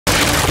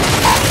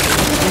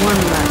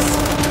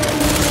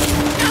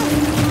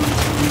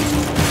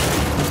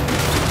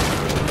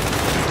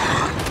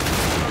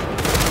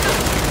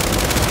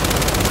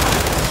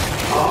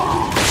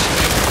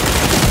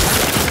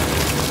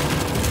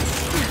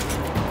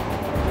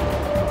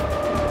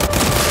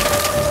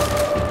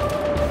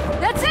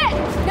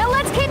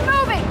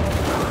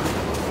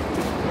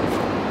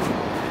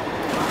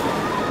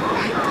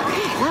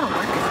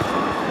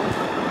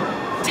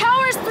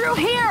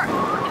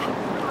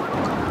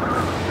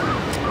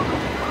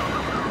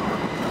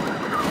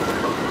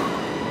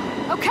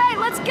Okay,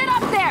 let's get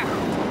up there!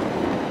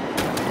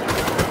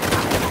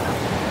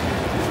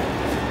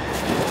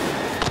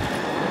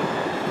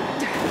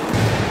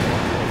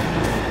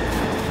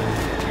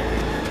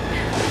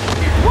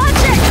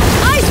 Watch it!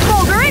 Ice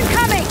boulder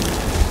incoming!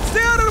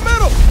 Stay out of the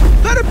middle!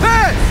 Let it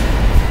pass!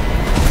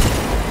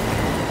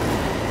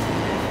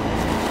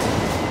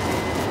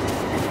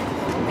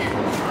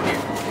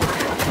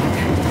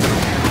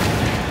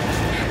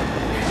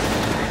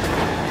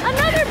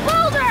 Another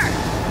boulder!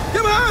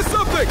 Get behind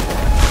something!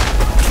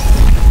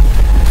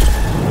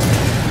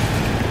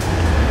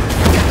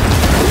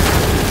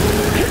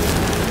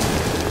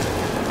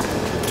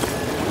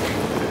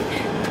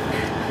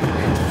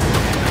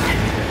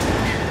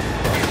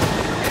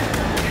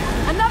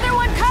 Another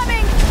one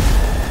coming!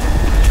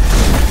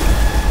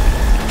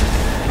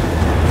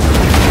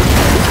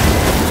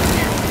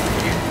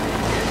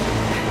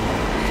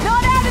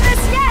 Not out of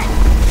this yet!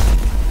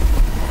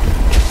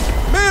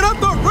 Man, I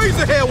thought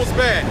Razorhead was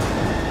bad!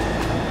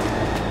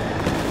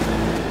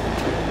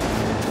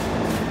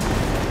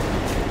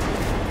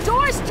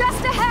 Door's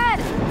just ahead!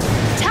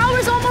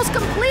 Tower's almost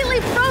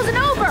completely frozen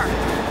over!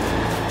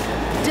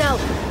 Del,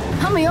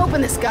 help me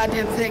open this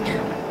goddamn thing.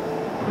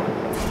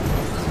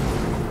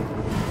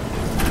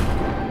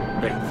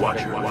 Hey, watch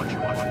her.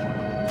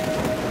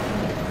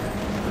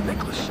 The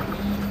necklace.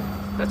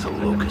 That's a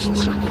locust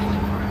symbol.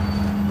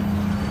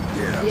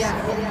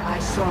 Yeah, I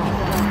saw.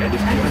 And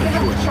if given a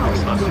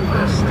choice, us or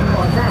this,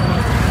 Or that.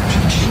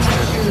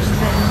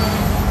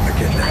 I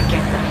get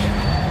that.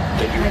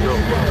 then you know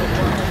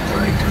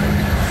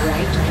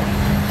Right?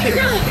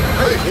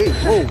 Hey,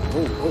 whoa.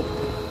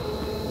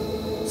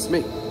 It's me.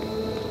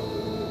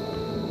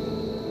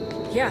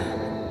 Yeah,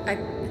 I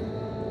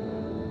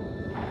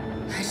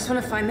just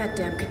want to find that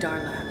damn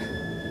Kadar lab.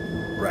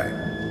 Right.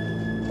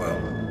 Well,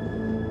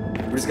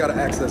 we just gotta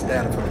access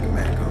data from the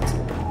command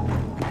console.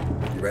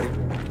 You ready?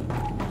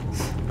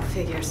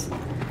 Figures.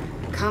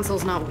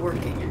 Console's not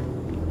working.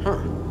 Huh.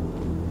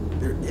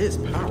 There is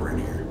power in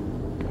here.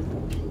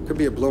 Could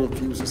be a blown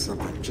fuse or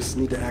something. Just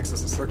need to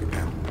access the circuit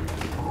panel.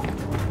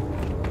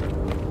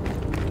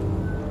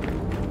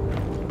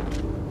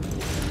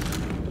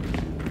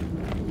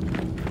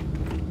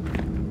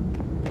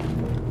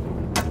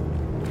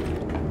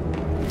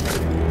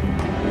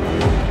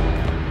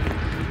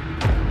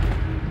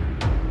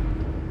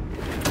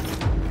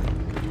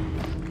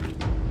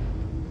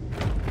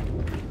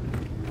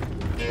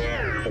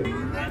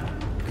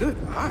 Good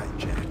eye,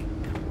 Jack.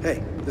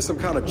 Hey, there's some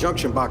kind of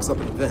junction box up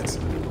in the vents.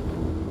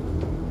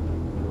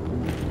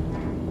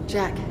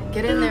 Jack,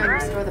 get in there and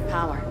restore the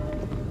power.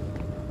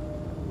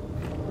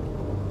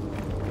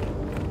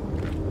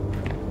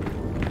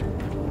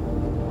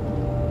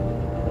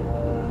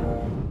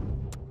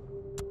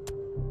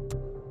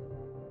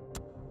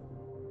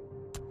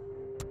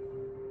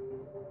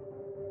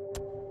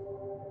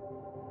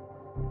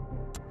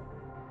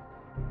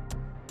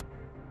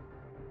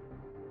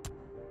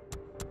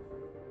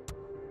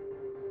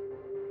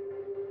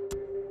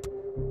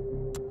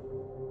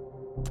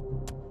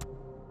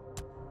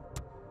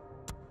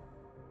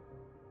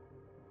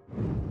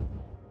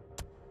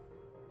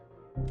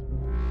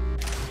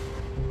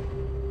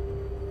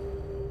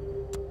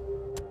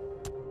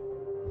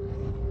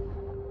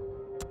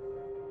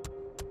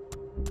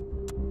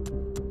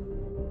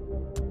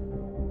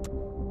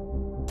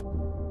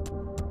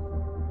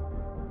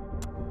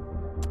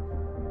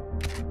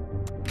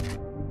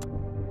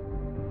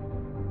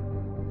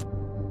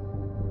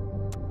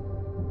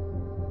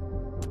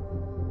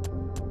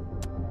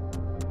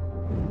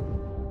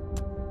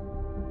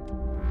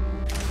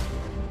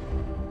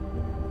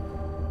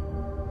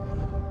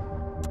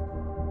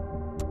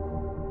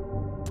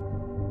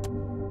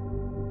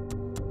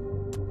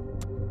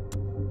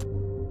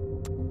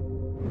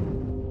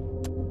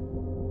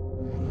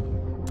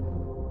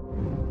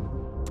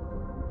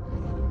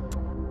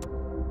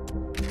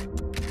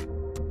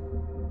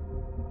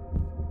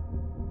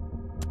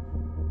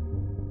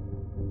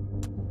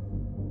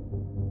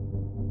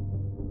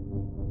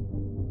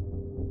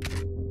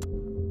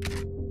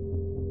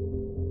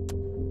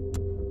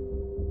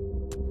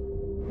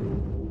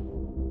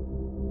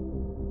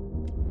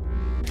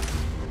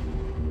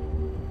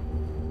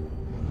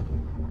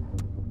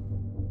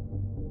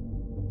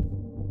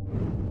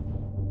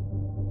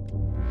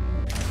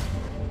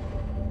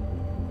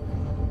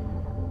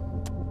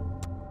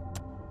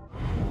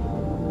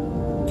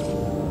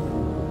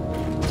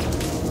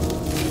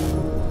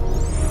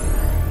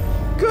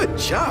 Good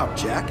job,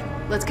 Jack.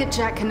 Let's get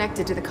Jack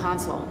connected to the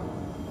console.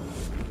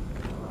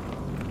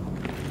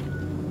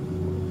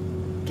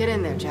 Get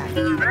in there, Jack.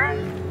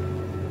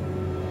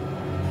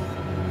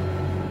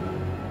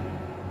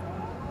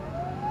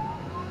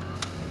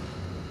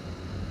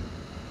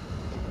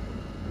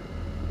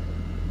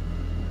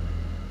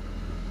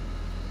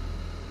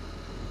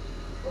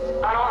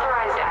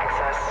 Unauthorized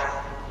access.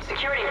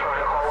 Security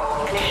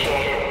protocol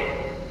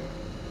initiated.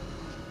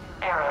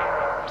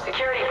 Error.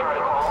 Security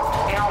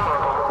protocol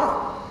inoperable.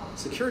 Huh.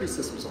 Security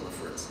systems on the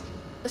fritz.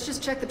 Let's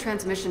just check the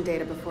transmission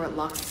data before it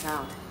locks us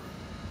out.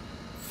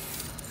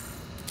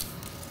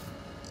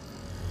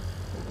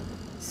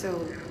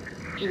 So,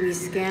 we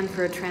scan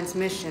for a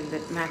transmission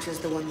that matches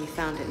the one we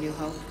found at New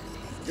Hope.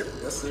 Yep,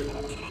 that's it.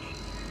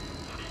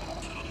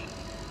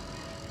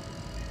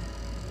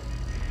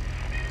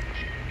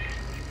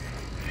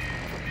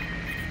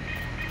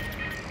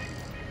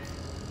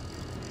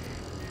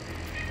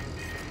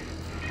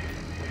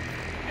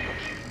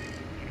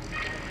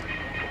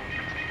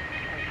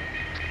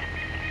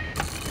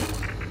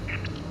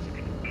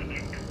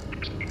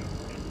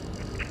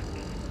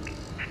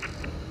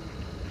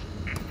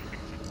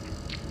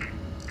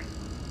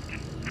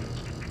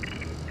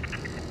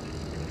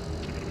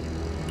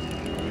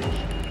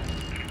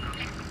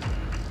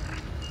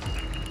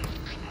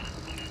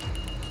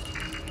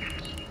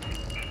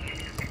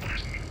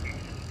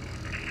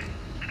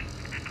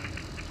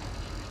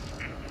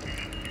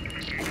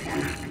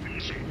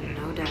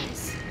 No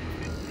dice.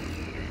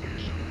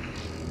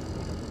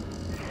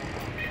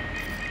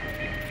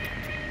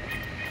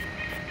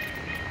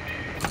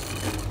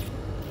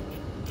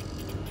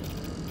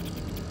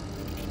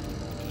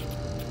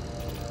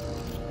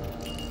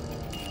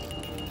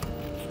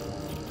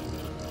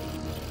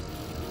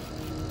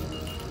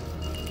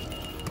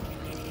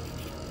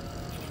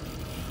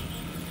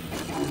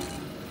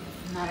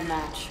 Not a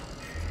match.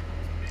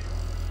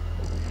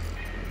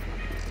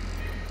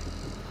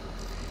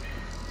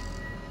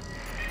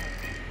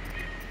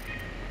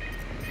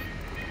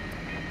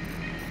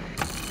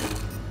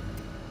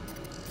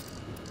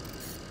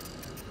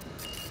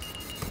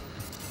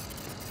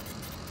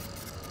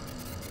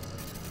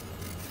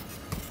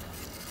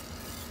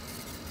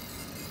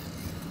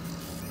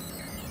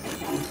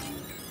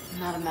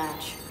 Not a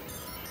match.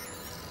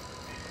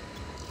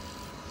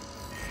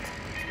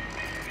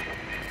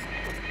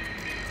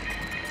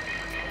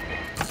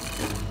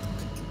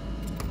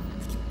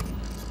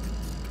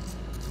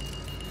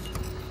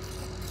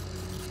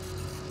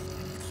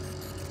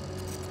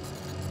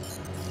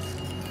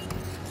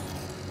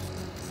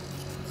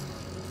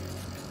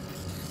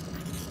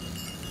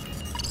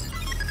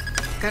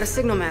 Got a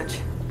signal match.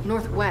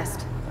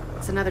 Northwest.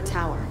 It's another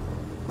tower.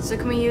 So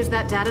can we use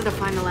that data to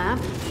find the lab?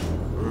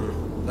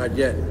 Not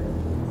yet.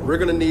 We're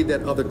gonna need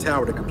that other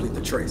tower to complete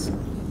the trace.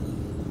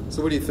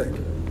 So what do you think?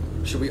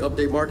 Should we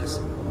update Marcus?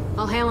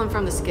 I'll hail him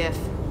from the skiff.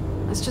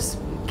 Let's just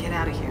get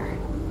out of here.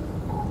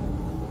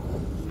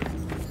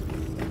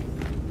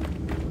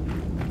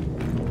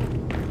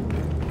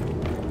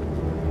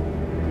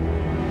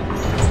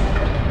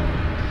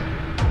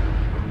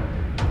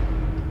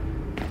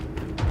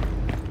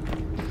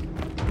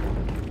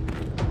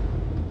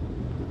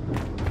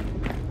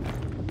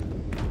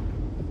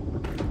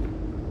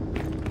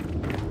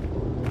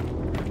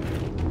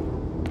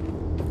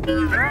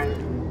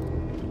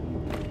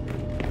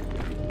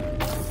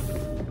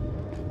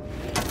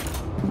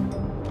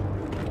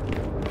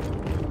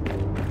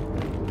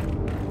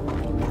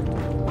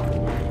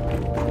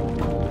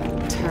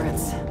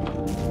 Turrets.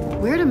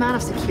 Weird amount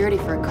of security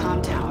for a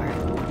comm tower,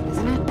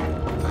 isn't it?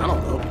 I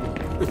don't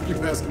know.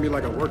 You're asking me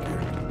like I work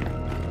here.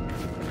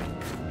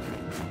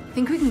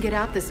 Think we can get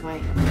out this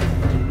way.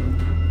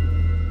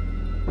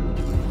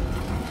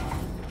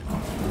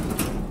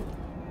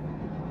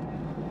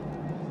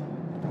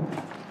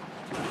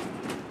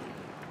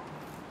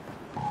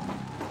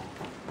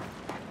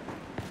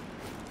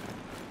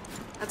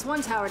 That's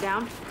one tower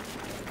down.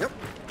 Yep.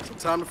 So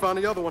time to find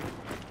the other one.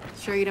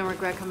 Sure you don't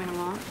regret coming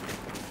along?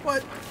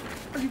 What?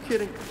 Are you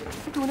kidding?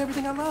 I'm doing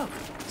everything I love.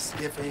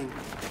 Skiffing,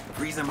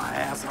 freezing my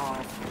ass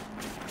off.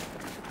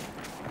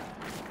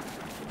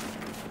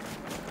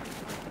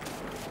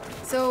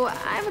 So, I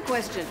have a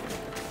question.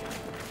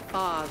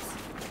 Foz,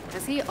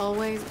 has he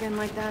always been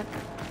like that?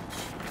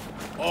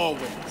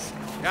 Always.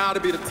 Gotta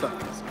be the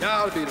toughest.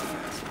 Gotta be the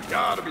fastest.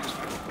 Gotta be the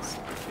strongest.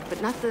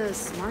 But not the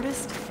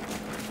smartest?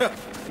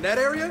 In that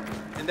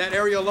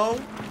area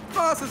alone,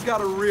 Foz has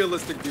got a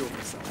realistic view of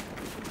himself.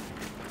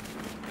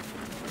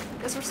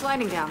 Guess we're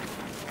sliding down.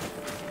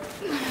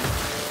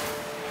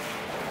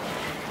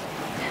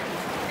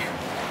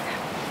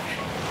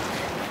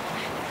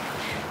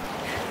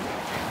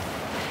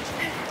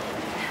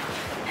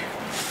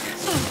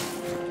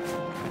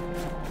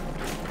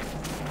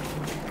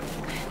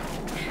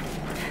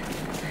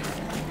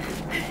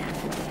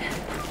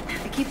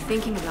 I keep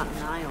thinking about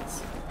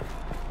Niles.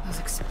 Those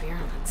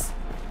experiments.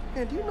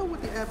 And do you know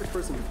what the average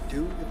person would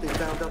do if they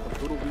found out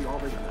the little we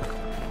already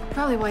know?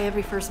 Probably why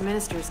every first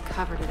minister's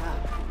covered it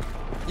up.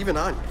 Even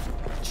Anya.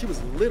 She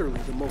was literally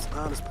the most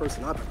honest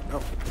person I've ever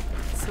known.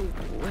 So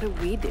what do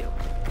we do?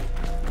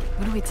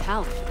 Who do we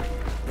tell?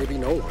 Maybe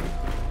no one.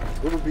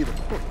 What would be the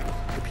point?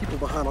 The people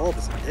behind all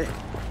this are dead.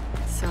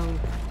 So,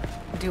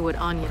 do what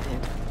Anya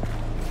did.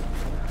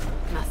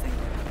 Nothing.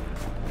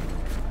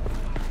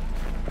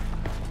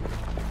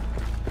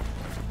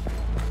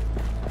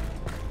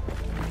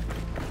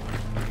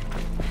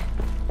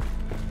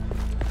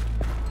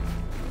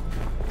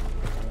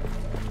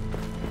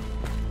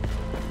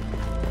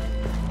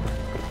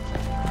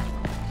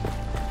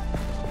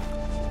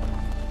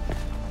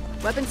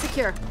 Weapon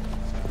secure.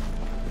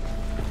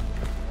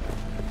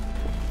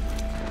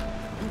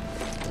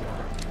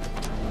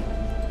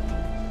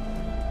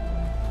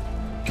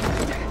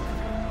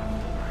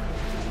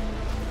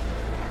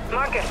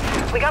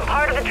 We got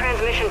part of the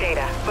transmission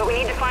data, but we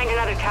need to find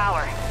another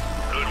tower.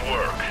 Good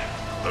work.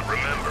 But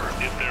remember,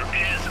 if there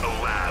is a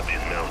lab in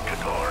Mount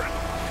Qatar,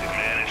 it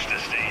managed to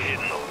stay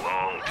hidden a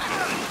long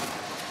time.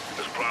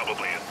 There's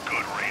probably a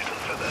good reason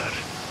for that.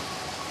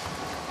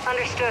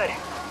 Understood.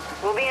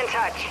 We'll be in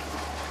touch.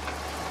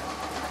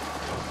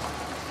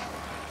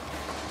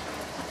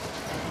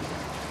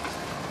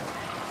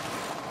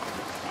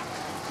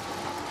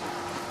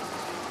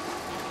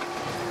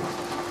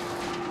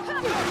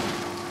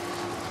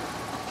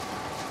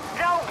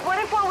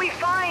 What we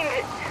find...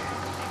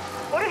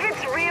 What if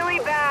it's really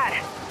bad?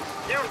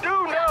 You do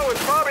know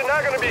it's probably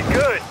not gonna be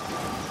good.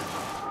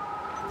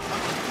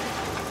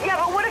 Yeah,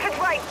 but what if it's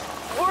like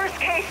worst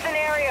case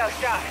scenario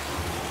stuff?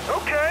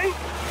 Okay.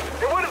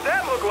 And what does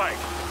that look like?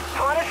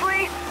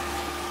 Honestly,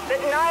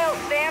 that Niall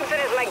Samson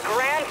is my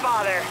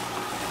grandfather.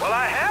 Well,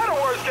 I had a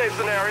worst case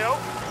scenario.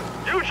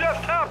 You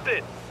just topped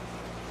it.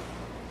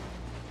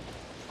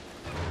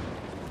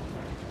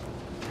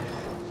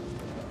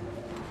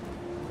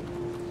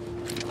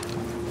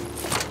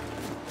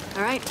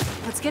 All right,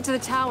 let's get to the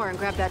tower and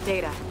grab that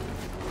data.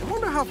 I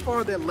wonder how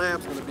far that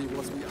lab's gonna be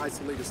once we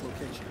isolate its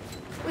location.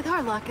 With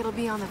our luck, it'll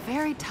be on the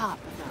very top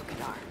of Mount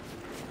Qatar.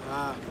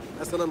 Ah,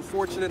 that's an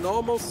unfortunate and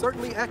almost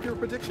certainly accurate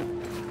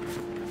prediction.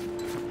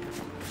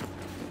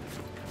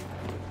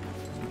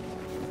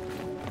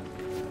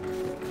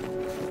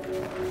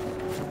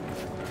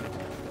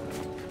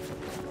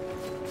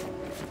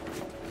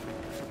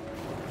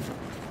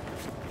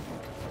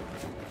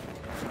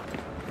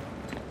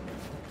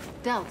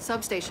 Del,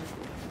 substation.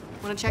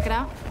 Want to check it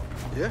out?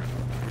 Yeah,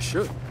 we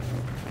should.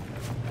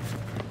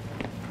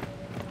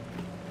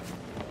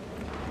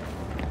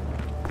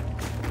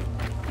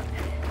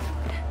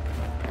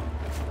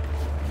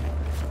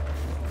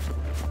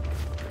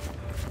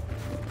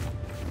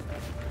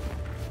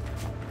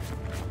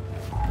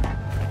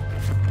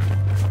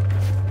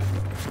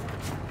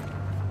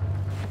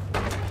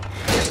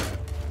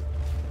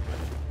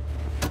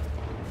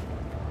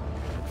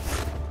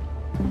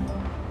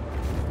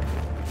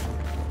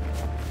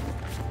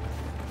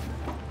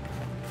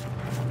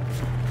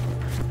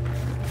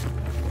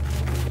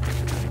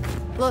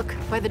 Look,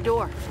 by the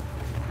door.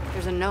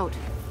 There's a note.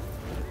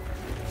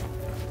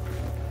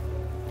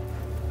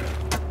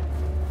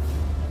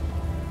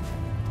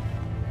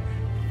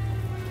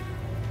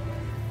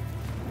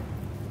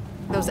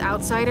 Those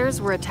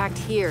outsiders were attacked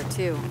here,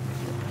 too.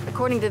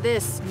 According to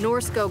this,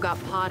 Norsco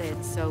got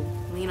potted, so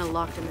Lena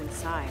locked him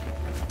inside.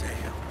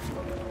 Damn.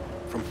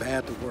 From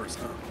bad to worse,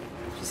 huh?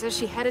 She says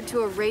she headed to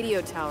a radio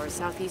tower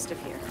southeast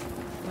of here.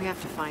 We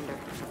have to find her.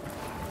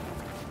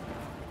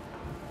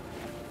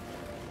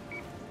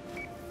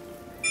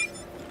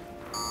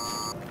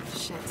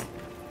 Shit.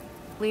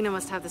 Lena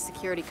must have the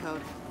security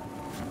code.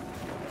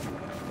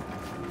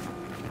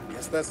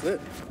 Guess that's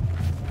it.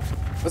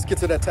 Let's get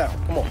to that tower.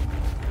 Come on.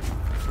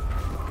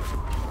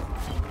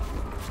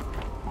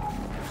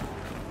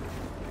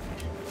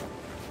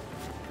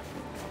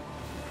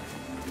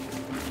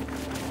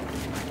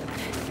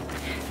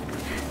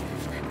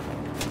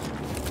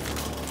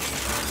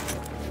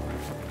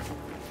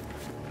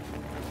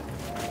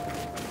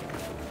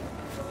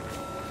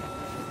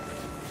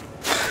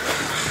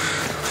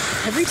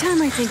 Every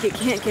time I think it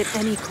can't get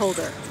any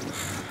colder.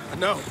 I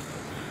know.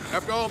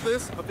 After all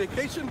this, a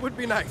vacation would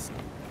be nice.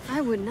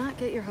 I would not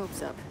get your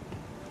hopes up.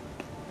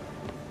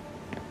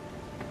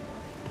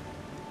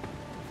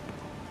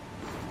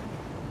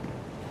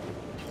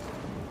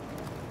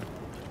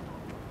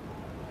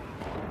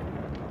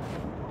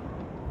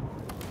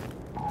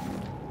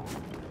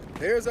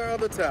 There's our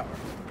other tower.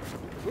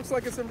 Looks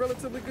like it's in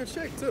relatively good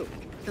shape, too.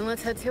 Then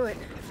let's head to it.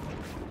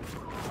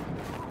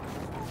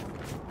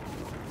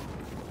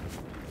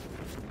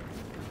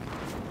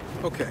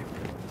 Okay,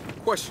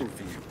 question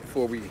for you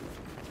before we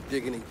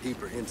dig any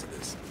deeper into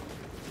this.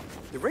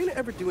 Did Raina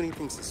ever do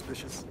anything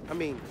suspicious? I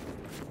mean,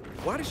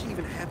 why does she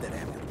even have that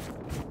amulet?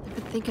 I've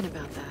been thinking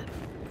about that.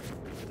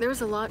 There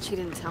was a lot she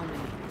didn't tell me.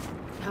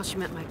 How she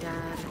met my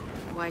dad,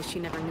 why she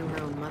never knew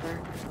her own mother.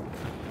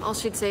 All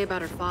she'd say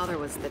about her father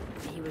was that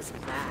he was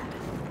bad.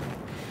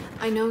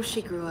 I know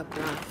she grew up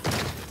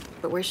rough,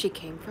 but where she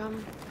came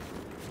from,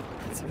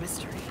 it's a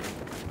mystery.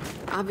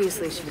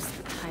 Obviously, she was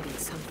hiding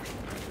something.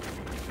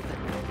 But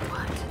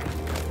what?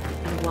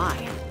 And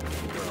why?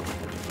 Well,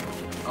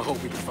 I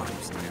hope we can find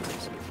those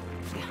answers.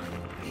 Yeah,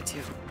 me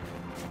too.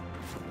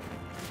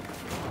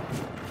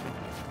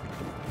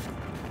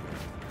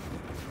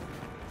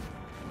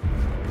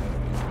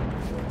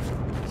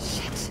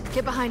 Shit,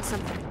 get behind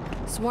something.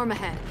 Swarm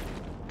ahead.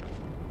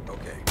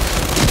 Okay.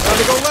 Time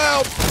to go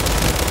loud!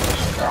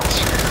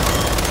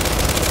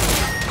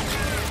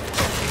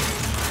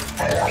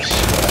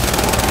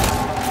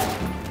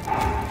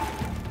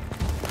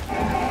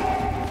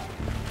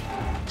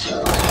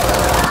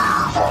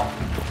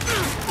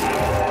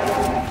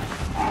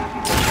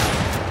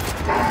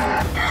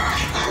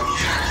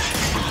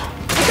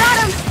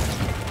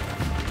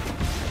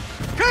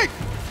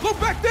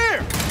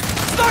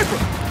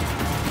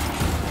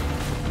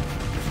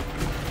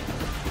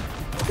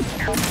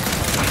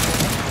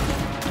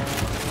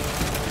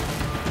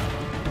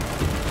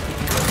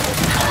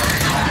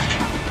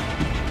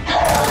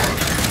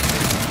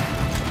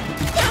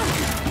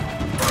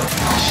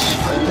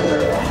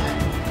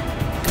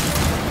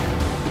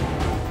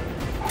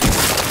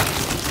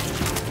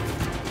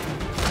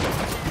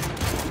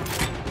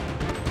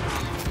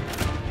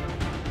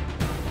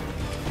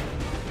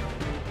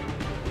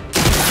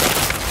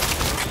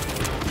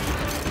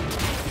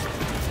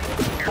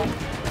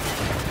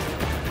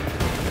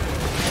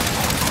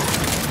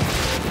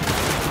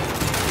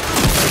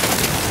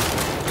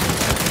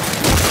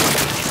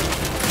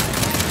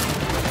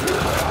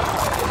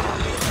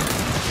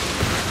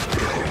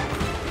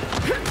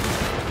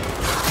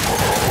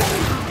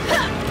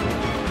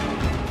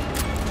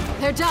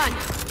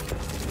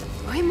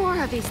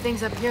 these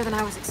things up here than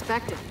I was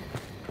expecting.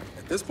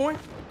 At this point,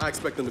 I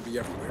expect them to be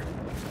everywhere.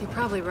 You're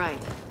probably right.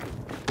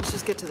 Let's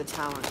just get to the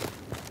tower.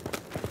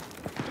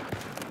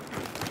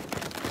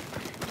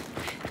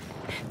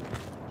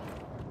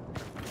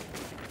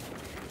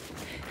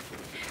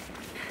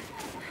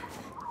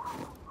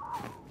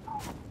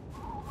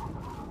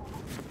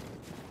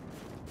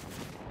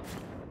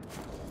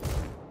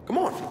 Come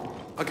on,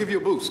 I'll give you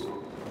a boost. You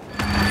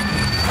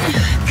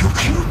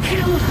killed me.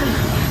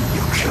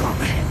 You killed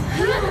me.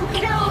 You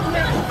killed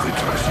me! Who could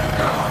trust you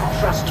now?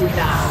 Trust you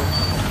now.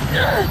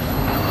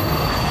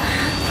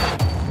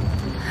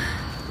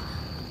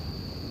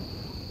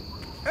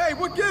 Hey,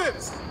 what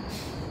gives?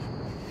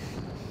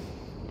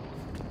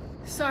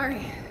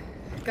 Sorry.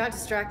 Got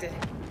distracted.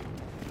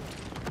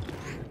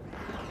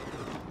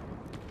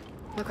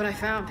 Look what I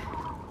found.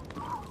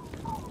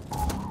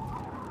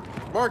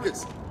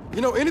 Marcus,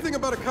 you know anything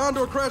about a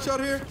Condor crash out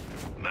here?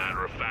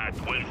 Matter of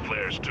fact, wind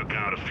flares took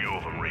out a few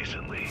of them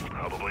recently.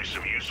 Probably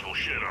some useful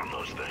shit on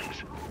those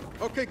things.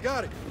 Okay,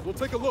 got it. We'll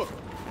take a look.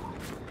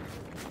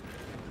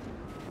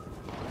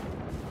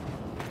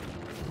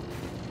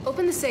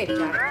 Open the safe,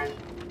 Jack.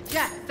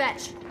 Jack,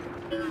 fetch.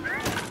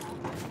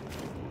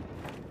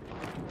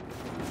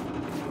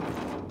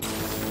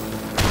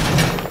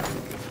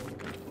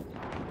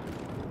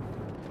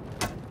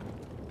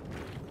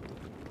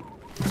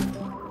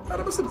 Now,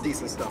 there was some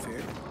decent stuff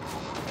here.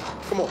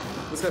 Come on,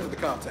 let's head to the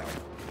comm tower.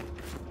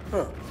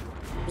 Huh.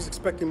 I was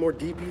expecting more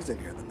DBs in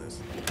here than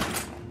this.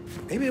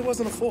 Maybe it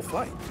wasn't a full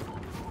fight.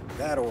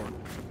 That or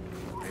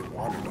they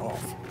wandered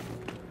off.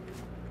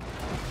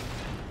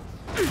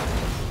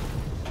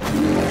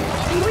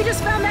 We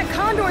just found that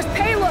Condor's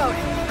payload.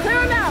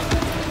 Clear him out.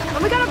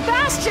 And we got a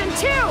Bastion,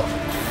 too!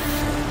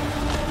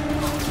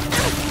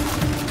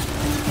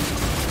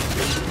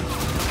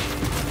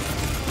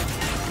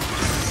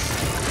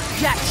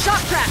 Jack,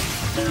 shock trap!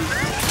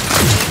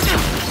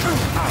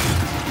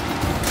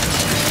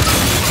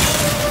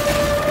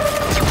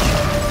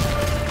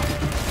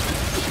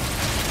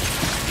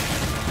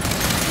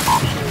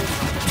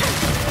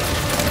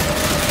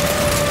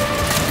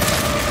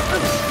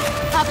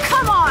 Oh,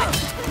 come on!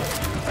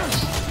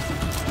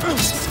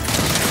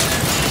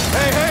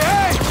 Hey, hey,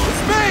 hey!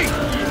 It's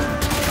me!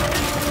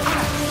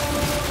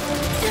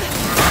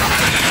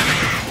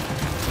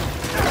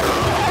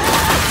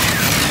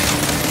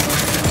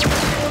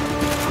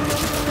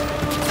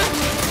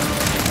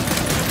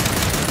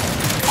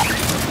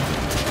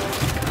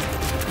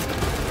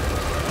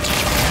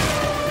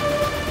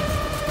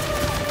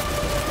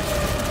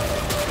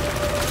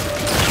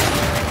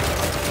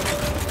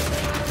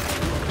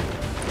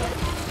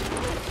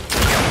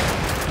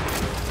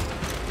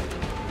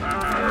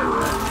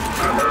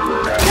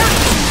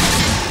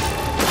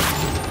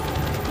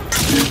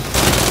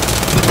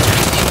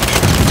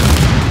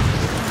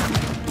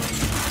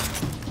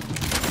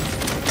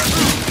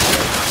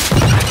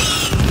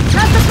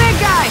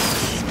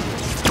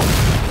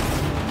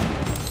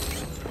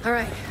 All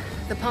right,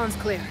 the pond's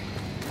clear.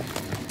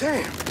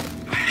 Damn,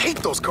 I hate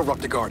those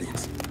corrupted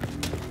Guardians.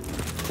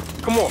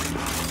 Come on,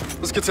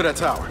 let's get to that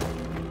tower.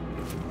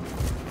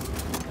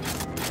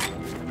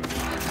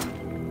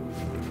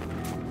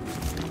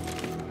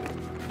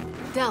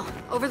 Del,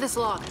 over this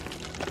log.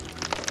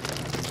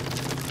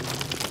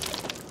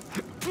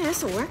 Yeah,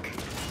 this'll work.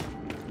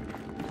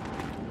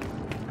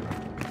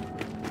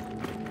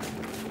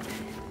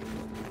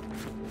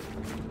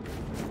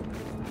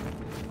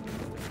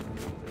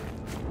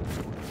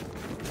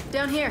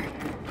 Down here.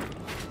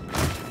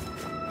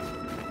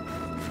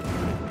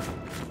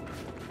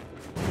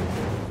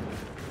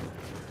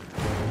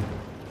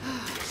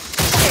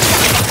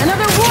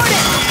 Another warden!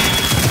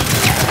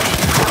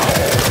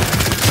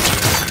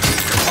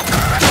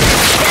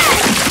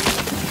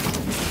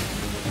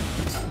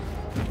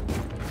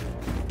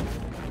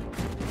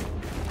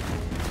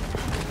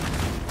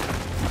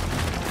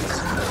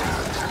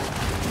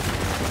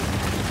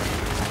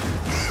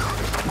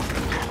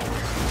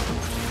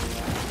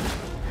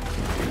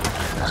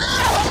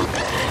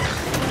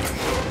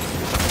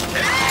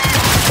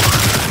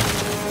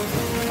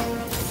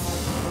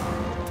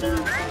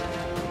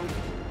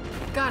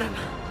 Got him.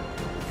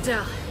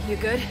 Del, you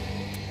good?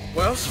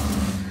 Well,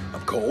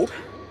 I'm cold.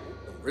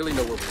 Don't really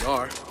know where we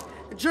are.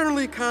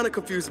 Generally kind of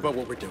confused about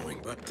what we're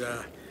doing, but,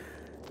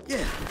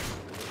 yeah,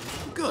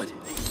 I'm good.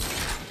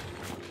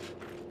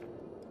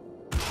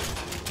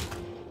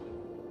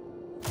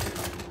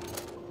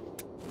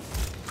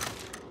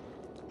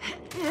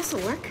 Yeah,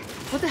 this'll work.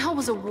 What the hell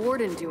was a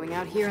warden doing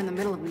out here in the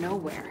middle of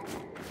nowhere?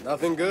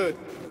 Nothing good.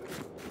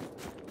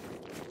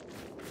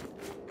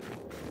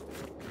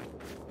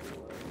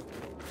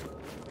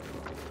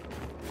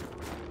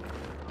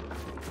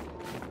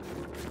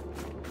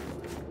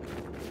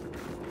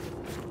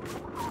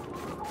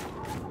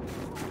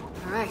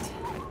 All right,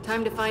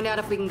 time to find out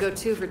if we can go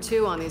 2 for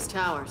 2 on these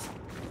towers.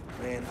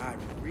 Man, I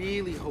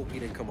really hope he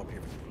didn't come up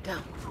here.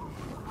 Del,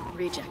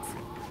 rejects.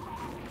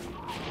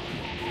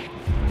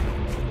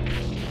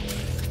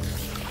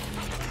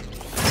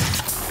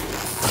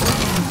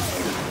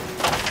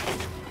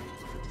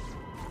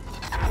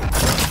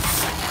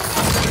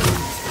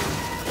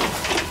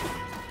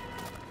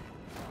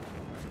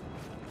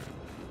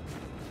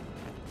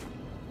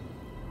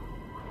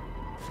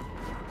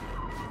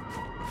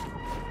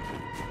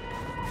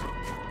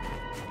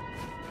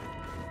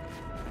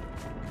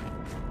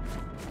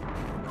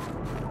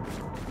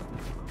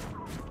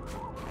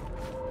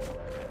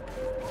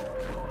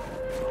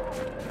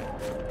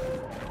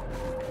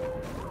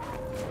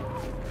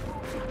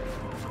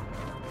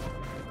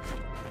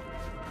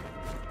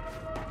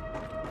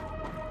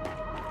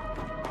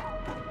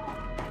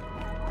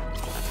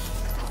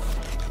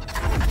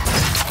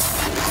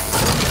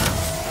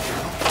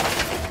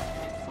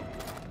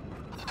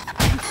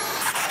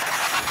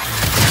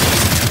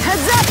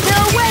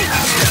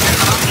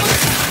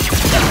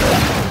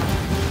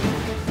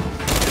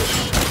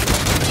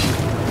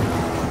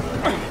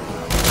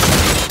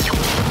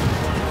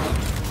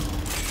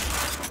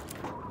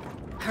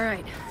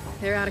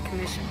 They're out of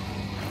commission.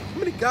 How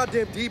many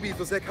goddamn DBs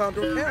was that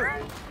Condor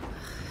carrying?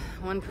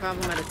 One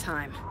problem at a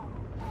time.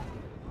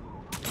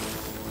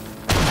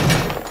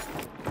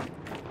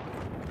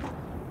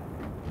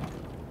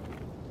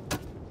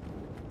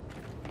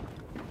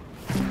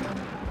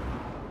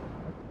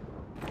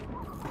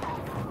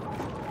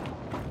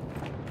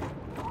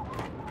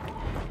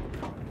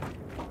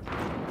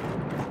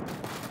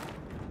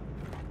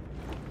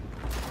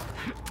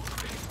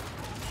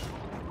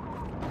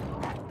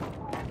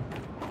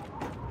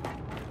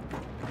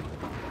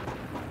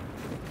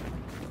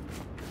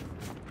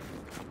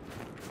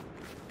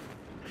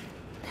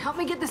 Help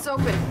me get this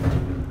open.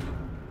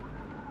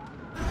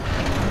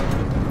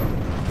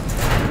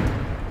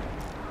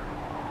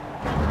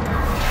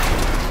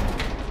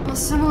 A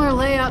similar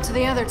layout to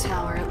the other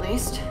tower, at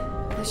least.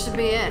 This should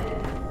be it.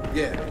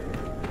 Yeah.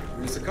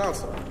 Use the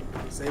console.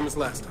 Same as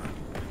last time.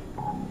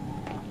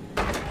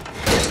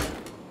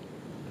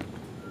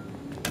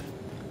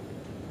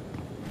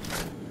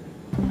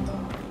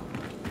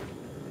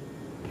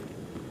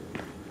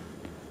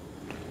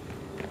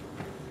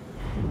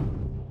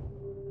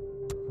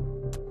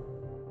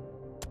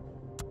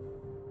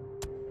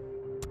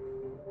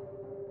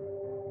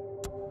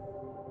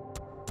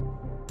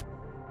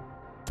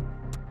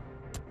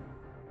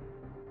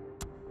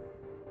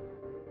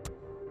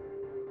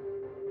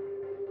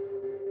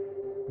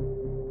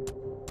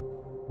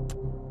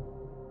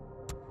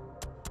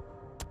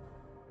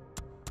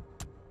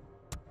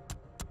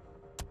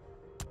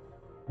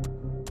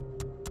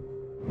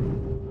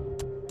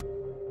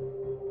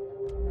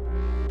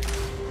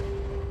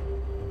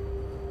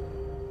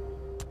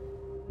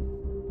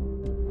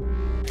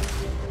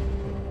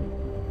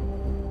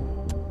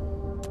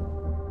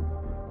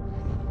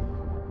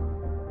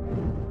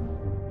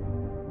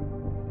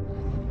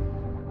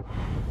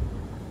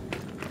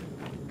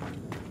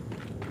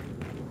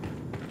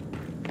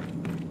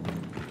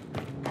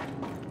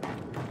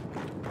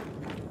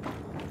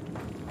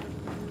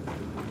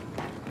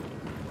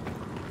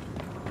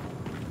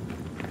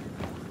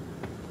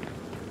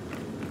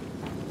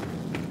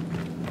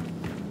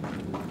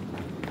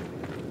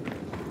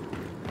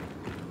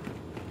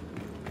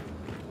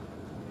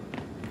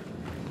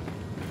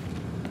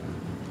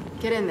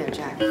 Get in there,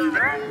 Jack.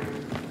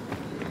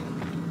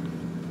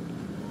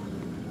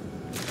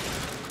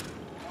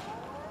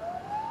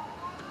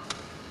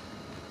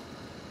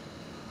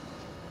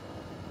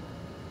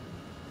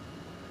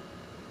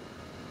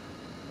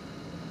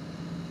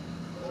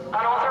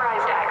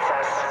 Unauthorized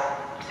access.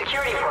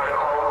 Security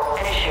protocol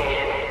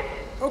initiated.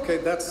 Okay,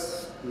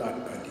 that's not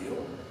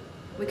ideal.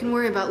 We can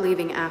worry about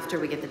leaving after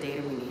we get the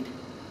data we need.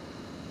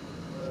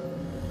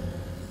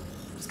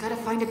 Just gotta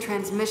find a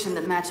transmission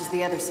that matches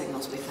the other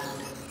signals we found.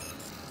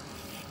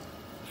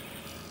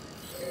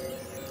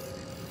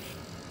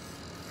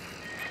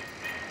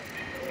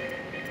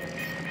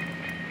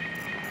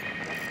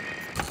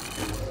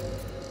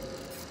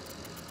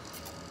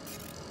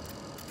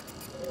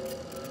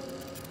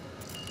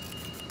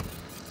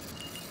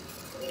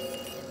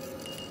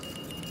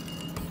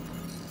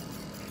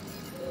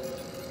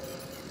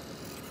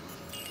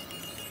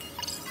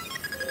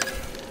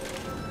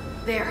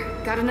 There,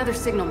 got another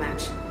signal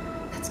match.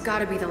 That's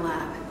gotta be the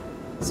lab.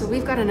 So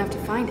we've got enough to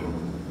find it.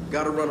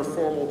 Gotta run a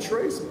formal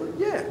trace, but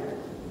yeah.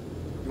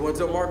 You wanna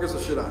tell Marcus or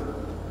should I?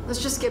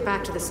 Let's just get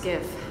back to the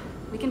skiff.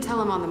 We can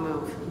tell him on the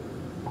move.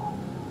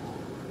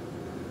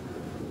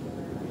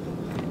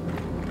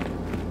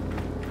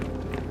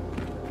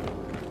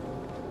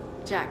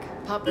 Jack,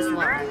 pop this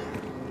lock.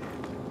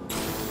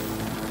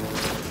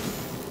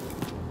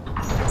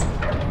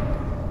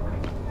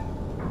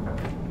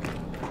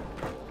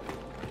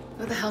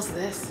 What the hell's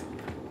this?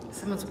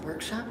 Someone's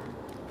workshop?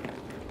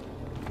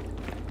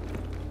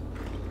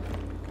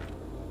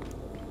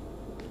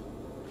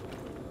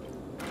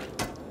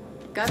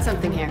 Got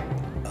something here.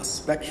 A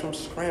Spectrum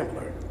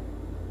Scrambler.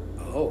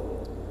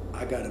 Oh,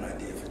 I got an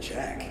idea for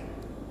Jack.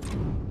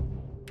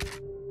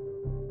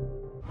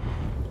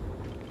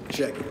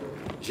 Check it.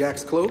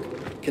 Jack's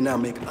cloak can now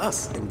make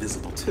us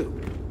invisible too.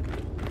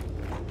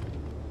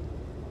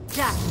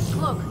 Jack,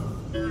 cloak.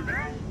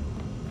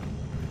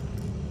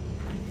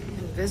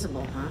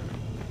 Invisible, huh?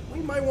 We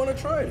might want to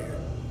try it here.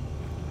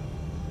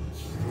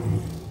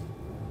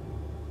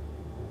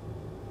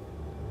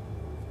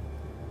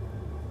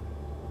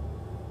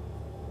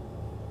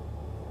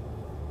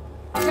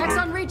 Jack's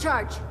on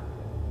recharge.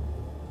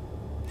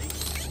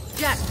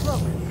 Jack,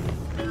 cloak.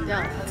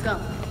 Down, let's go.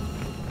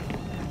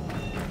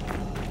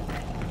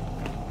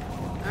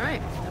 All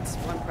right, that's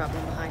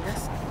problem behind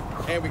us.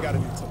 And we got a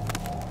new tool.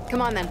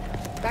 Come on then,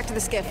 back to the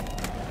skiff.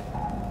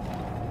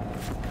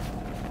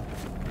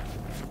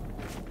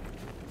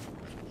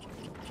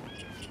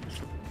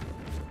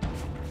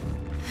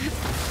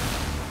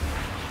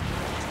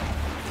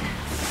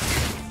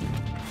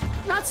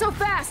 Not so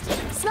fast!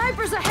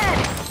 Snipers ahead!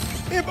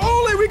 If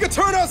only we could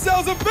turn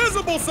ourselves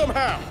invisible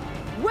somehow!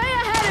 Way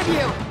ahead of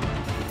you!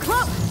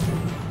 Cloak!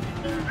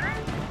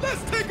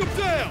 Let's take them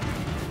down!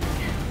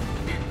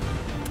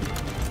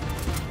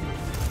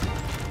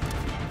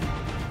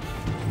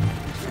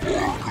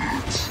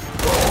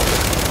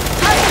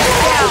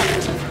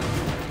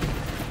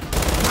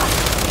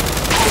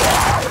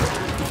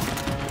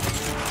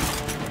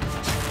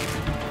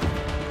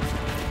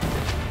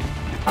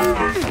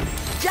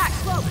 Jack,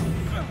 cloak!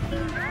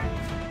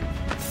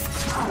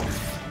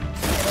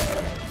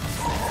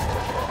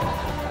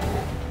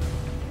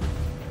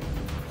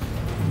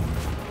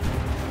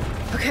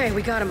 Okay,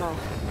 we got them all.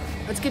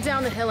 Let's get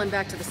down the hill and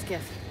back to the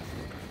skiff.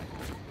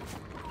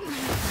 All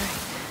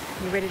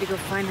right, you ready to go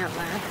find that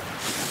lab?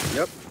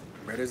 Yep,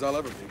 ready as I'll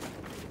ever be.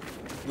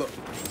 Look,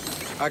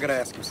 I gotta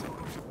ask you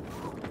something.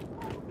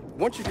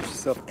 Once you get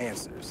yourself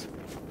answers,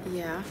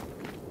 Yeah?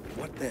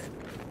 what then?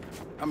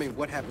 I mean,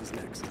 what happens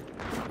next?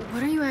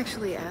 What are you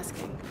actually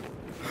asking?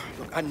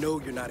 Look, I know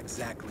you're not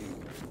exactly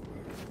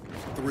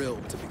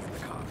thrilled to be in the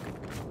cock.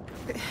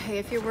 Hey,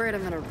 if you're worried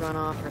I'm gonna run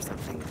off or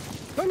something.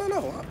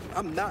 No,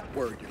 I'm not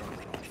worried you're gonna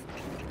run off.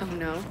 Oh,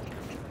 no?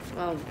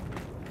 Well,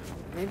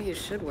 maybe you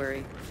should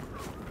worry.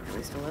 At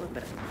least a little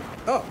bit.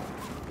 Oh,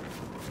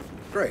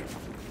 great.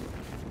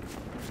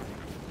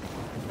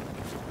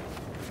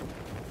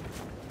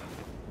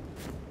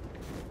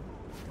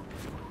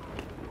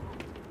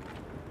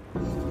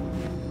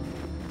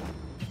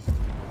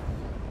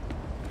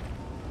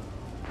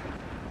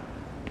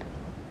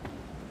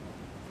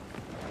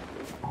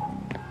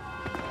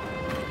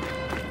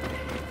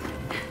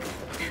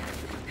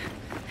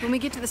 When we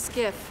get to the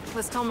skiff,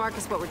 let's tell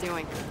Marcus what we're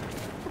doing.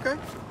 Okay,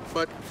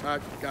 but I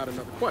got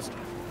another question.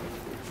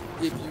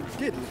 If you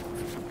did leave,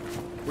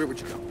 where would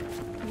you go?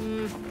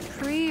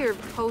 Pre or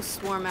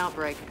post-swarm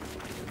outbreak?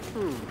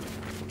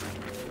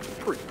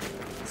 Pre.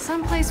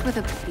 Someplace with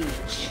a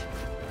beach.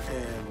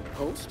 And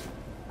post?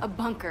 A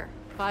bunker,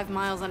 5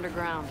 miles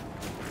underground.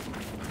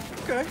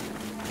 Okay.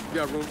 You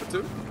got room for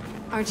two?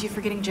 Aren't you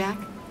forgetting Jack?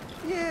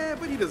 Yeah,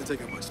 but he doesn't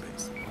take up much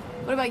space.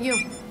 What about you?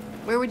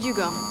 Where would you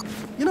go?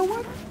 You know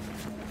what?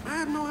 I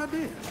have no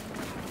idea.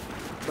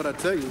 But I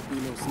tell you, it'd be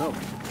no snow.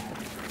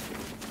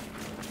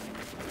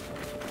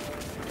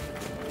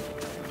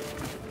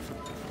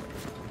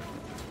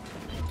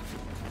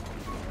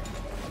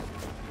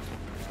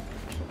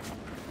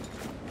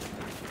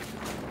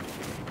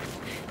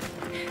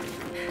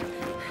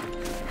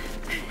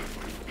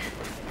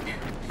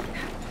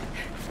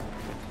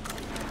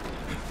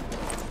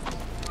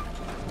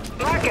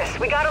 Marcus,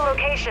 we got a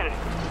location.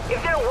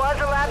 If there was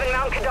a lab in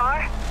Mount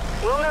Kadar,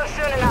 we'll know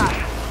soon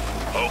enough.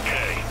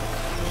 Okay,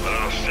 but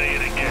I'll say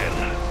it again.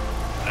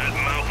 That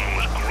mountain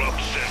was Grub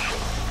Central.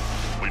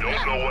 We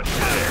don't know what's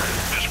there.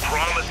 Just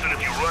promise that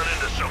if you run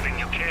into something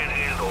you can't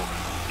handle,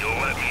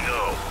 you'll let me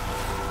know.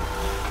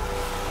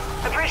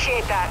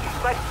 Appreciate that,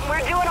 but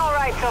we're doing all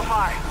right so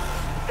far.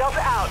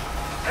 Delta out.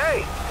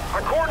 Hey,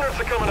 our coordinates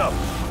are coming up.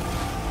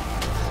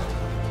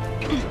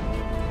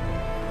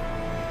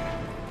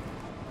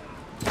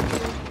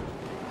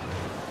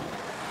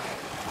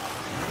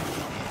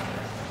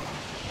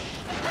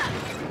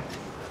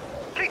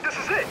 Kate, this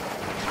is it.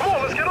 Come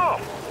on, let's get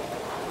off.